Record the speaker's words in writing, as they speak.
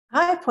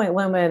Hi, Point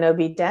Loma and OB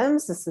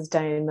Dems. This is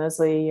Diane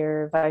Mosley,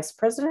 your Vice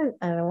President,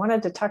 and I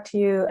wanted to talk to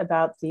you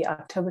about the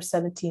October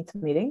 17th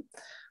meeting.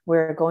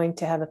 We're going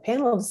to have a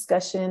panel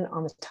discussion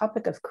on the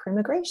topic of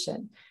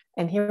crimmigration.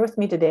 And here with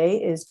me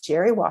today is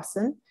Jerry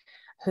Wasson,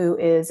 who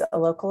is a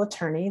local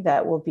attorney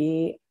that will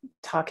be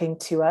talking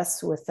to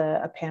us with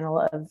a panel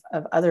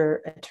of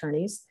other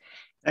attorneys.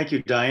 Thank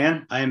you,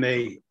 Diane. I am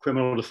a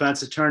criminal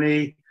defense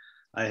attorney.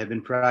 I have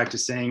been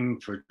practicing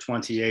for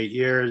 28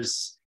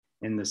 years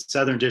in the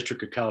Southern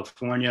District of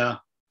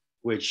California,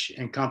 which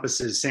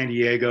encompasses San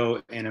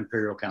Diego and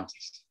Imperial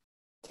counties.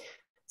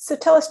 So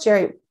tell us,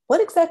 Jerry,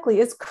 what exactly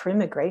is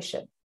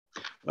crimmigration?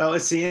 Well,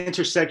 it's the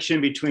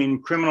intersection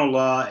between criminal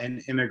law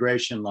and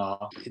immigration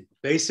law. It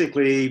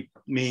basically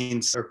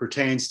means or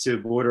pertains to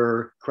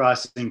border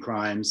crossing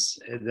crimes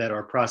that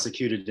are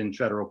prosecuted in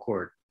federal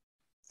court.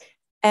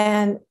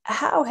 And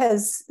how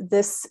has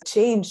this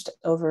changed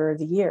over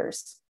the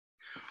years?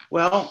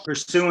 Well,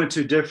 pursuant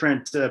to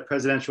different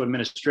presidential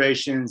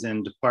administrations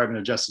and Department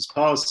of Justice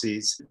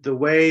policies, the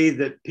way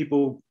that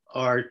people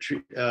are,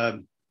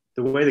 the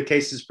way the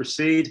cases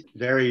proceed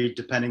vary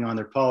depending on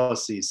their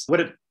policies. What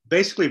it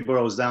basically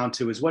boils down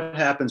to is what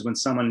happens when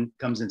someone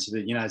comes into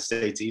the United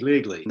States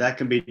illegally. That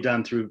can be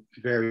done through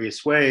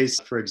various ways.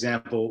 For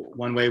example,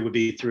 one way would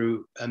be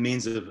through a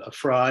means of a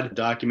fraud,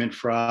 document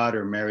fraud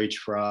or marriage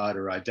fraud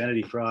or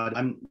identity fraud.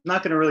 I'm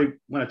not going to really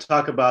want to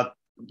talk about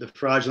the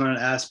fraudulent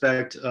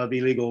aspect of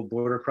illegal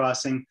border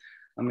crossing.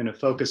 I'm going to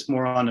focus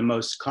more on the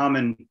most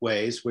common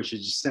ways, which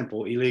is just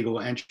simple illegal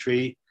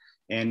entry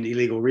and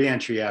illegal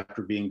reentry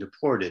after being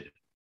deported.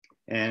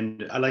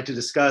 And I'd like to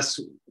discuss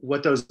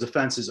what those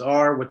offenses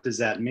are, what does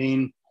that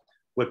mean,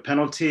 what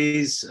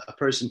penalties a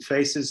person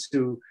faces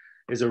who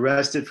is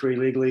arrested for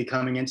illegally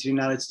coming into the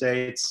United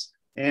States,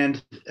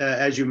 and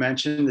as you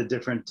mentioned, the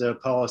different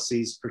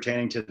policies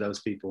pertaining to those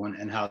people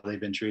and how they've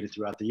been treated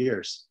throughout the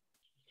years.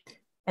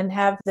 And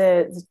have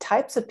the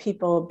types of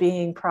people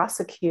being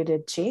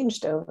prosecuted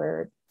changed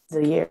over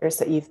the years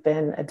that you've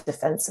been a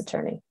defense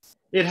attorney?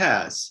 It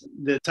has.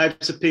 The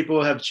types of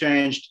people have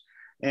changed.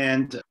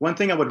 And one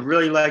thing I would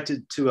really like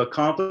to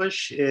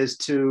accomplish is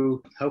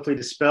to hopefully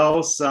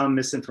dispel some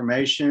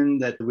misinformation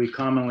that we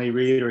commonly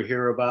read or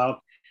hear about,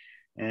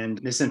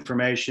 and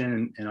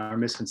misinformation and our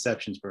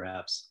misconceptions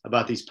perhaps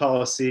about these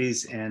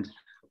policies and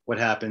what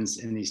happens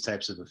in these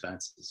types of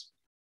offenses.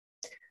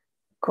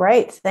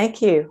 Great,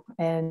 thank you.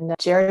 And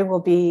Jerry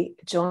will be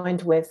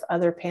joined with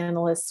other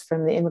panelists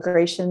from the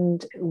immigration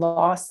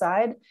law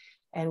side.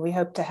 And we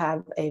hope to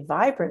have a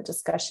vibrant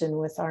discussion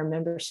with our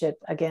membership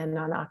again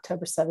on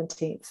October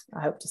 17th.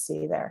 I hope to see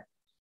you there.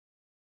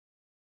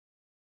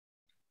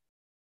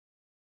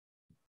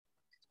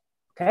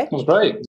 Okay. That's great.